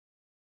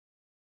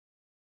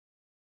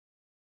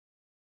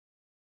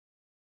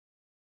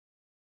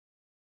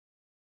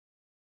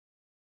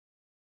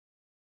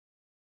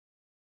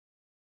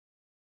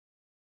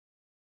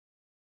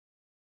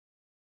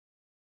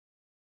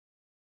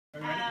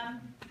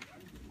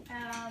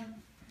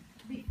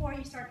Before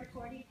you start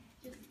recording,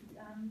 just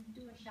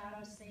do a shout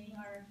out saying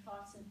our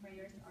thoughts and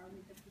prayers are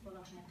with the people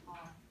of Nepal.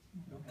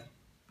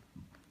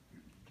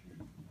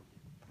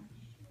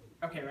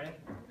 Okay, ready?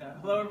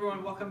 Hello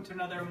everyone, welcome to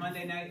another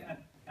Monday night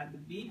at the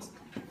Beat.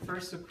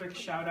 First, a quick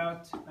shout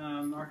out,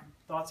 our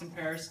thoughts and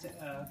prayers to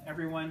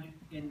everyone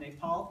in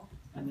Nepal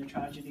and the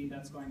tragedy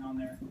that's going on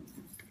there.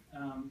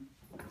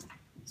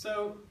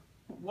 So,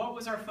 what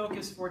was our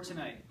focus for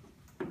tonight?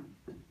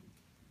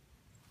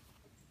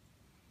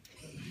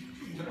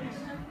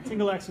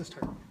 Single axis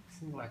turn.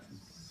 Single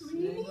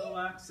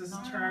axis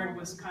turn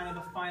was kind of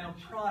the final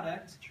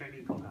product.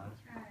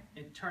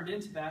 It turned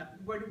into that.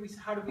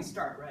 How did we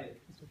start, right?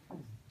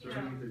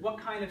 What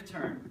kind of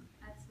turn?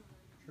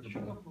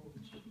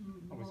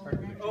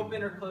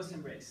 Open or close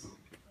embrace?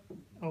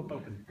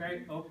 Open.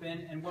 Very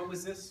open. And what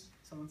was this?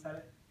 Someone said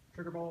it?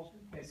 Trigger ball.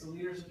 Okay, so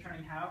leaders are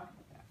turning how?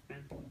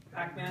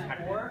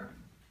 Pac-Man or?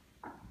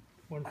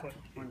 1 foot.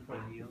 1 foot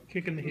heel.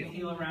 Kicking the heel.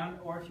 Heel around,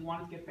 or if you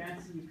wanted to get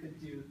fancy, you could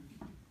do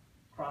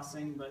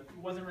crossing, but it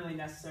wasn't really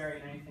necessary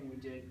in anything we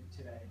did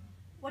today.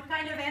 What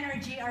kind of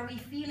energy are we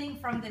feeling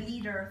from the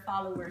leader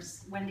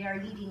followers when they are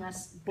leading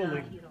us?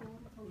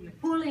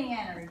 Pulling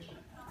energy.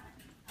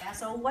 Yeah,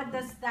 so what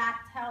does that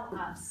tell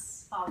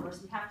us,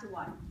 followers? We have to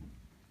what?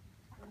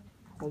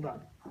 Hold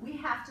on. We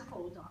have to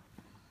hold on.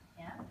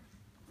 Yeah?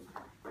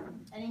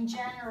 And in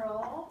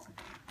general,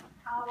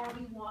 how are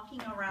we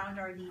walking around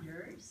our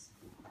leaders?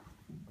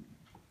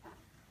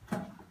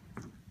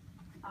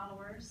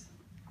 Followers?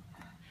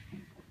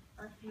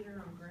 Our feet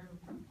are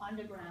on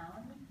the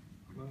ground.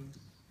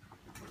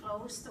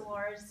 Close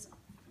towards,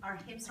 our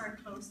hips are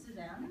close to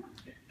them.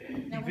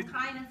 Now what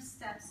kind of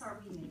steps are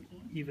we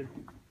making? Even.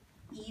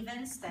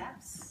 Even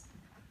steps.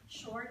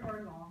 Short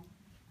or long?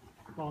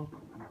 Long.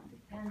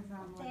 Depends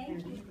on what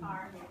Thank you,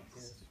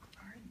 Carlos.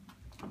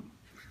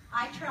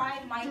 I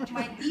tried,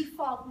 my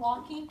default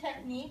walking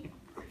technique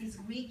is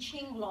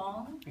reaching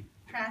long,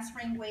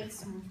 transferring weight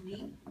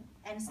smoothly,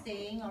 and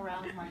staying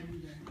around my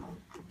leader.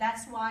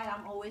 That's why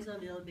I'm always a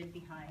little bit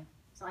behind,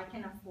 so I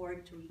can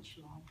afford to reach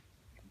long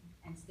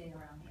and stay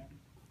around him.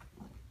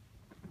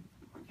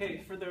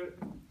 Okay, for the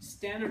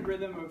standard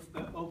rhythm of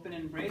the open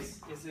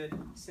embrace, is it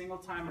single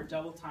time or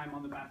double time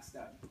on the back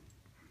step?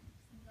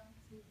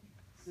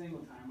 Single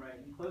time, right.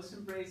 In close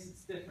embrace,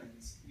 it's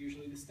different.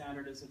 Usually the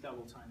standard is a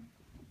double time.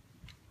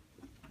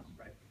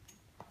 Right.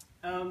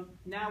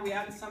 Now we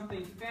added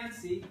something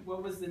fancy.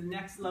 What was the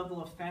next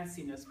level of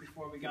fanciness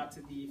before we got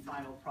to the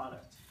final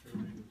product?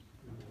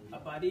 A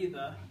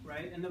barrida,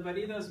 right? And the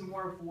barrida is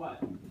more of what?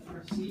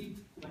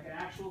 Perceived, like an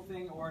actual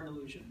thing or an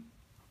illusion?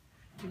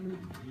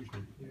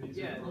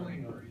 Yeah,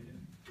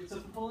 it's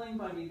a pulling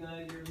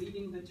barrida. You're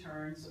leading the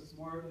turn, so it's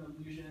more of an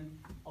illusion.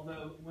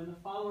 Although when the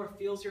follower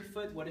feels your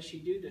foot, what does she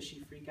do? Does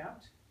she freak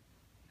out?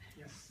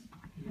 Yes.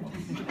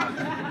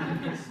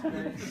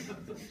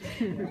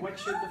 What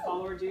should the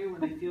follower do when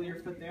they feel your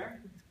foot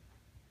there?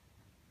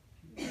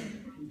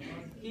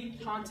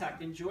 Keep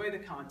contact, enjoy the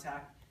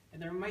contact,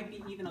 and there might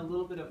be even a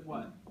little bit of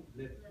what?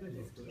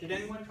 Did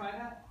anyone try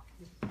that?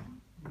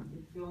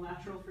 Feel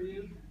natural for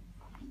you?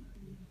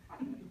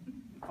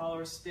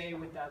 Followers stay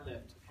with that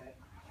lift, okay?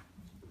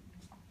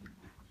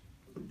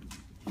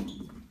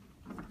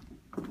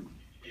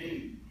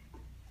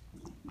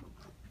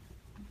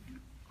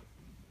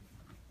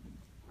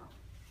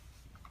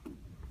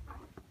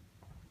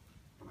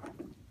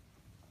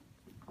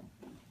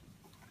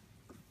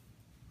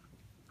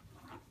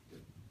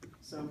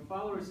 So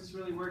followers, this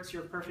really works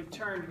your perfect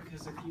turn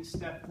because if you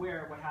step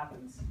where, what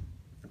happens?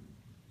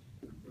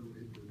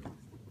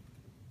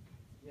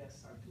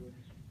 Yes, Artur.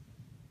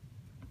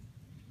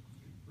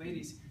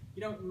 Ladies,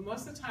 you know,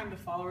 most of the time the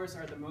followers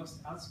are the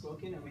most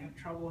outspoken and we have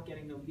trouble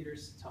getting the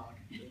leaders to talk.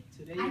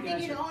 Today, I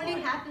think it only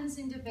happens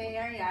in the Bay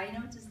Area. I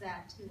noticed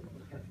that too.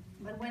 Okay.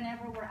 But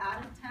whenever we're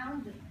out of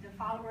town, the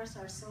followers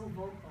are so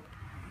vocal.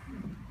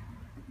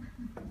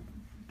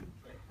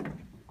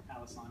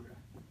 Alessandra.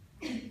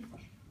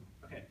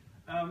 Okay.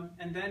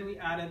 And then we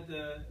added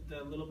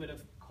the little bit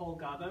of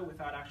Colgada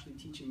without actually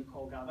teaching the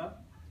Colgada.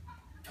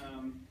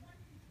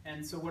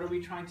 And so what are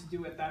we trying to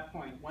do at that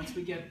point? Once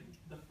we get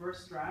the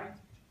first drag,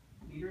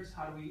 leaders,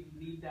 how do we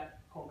lead that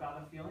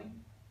Colgada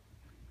feeling?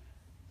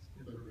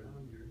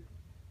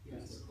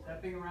 Yes,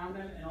 stepping around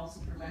them and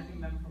also preventing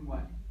them from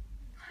what?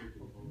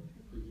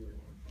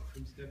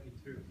 From stepping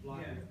through,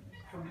 flying. Yeah,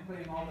 from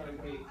putting all their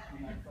weight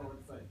on that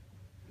forward foot.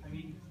 I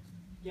mean,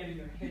 getting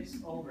their hips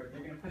over it.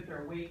 They're going to put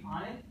their weight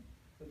on it,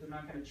 but they're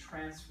not going to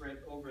transfer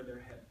it over their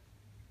hip.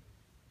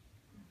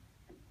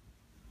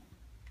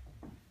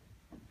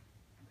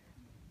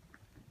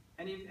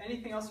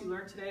 Anything else you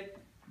learned today,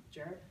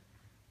 Jared?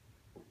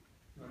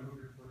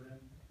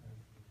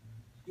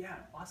 Yeah,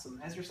 awesome.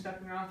 As you're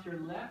stepping around with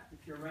your left,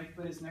 if your right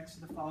foot is next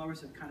to the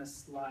followers, it kind of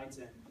slides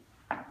in.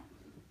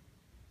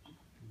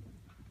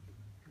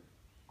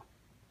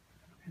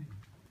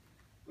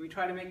 We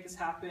try to make this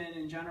happen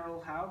in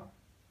general, how?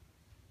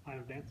 Line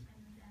of dance.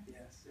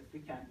 Yes, if we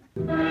can.